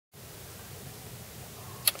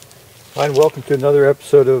Hi, and welcome to another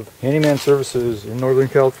episode of Handyman Services in Northern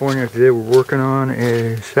California. Today we're working on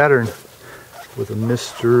a Saturn with a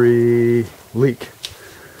mystery leak.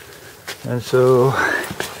 And so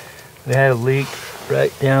they had a leak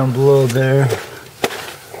right down below there,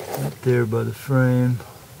 right there by the frame.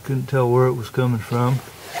 Couldn't tell where it was coming from.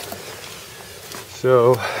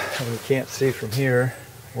 So, and you can't see from here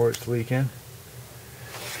where it's leaking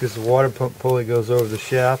because the water pump pulley goes over the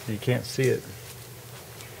shaft and you can't see it.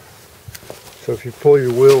 So if you pull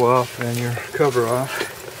your wheel off and your cover off,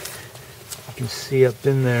 you can see up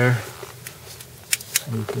in there,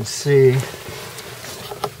 and you can see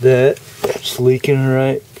that it's leaking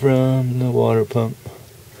right from the water pump.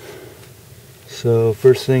 So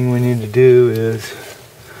first thing we need to do is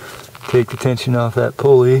take the tension off that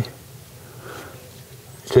pulley,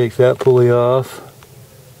 take that pulley off,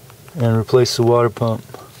 and replace the water pump.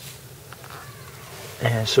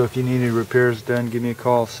 And so if you need any repairs done, give me a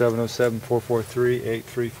call,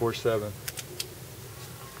 707-443-8347.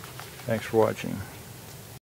 Thanks for watching.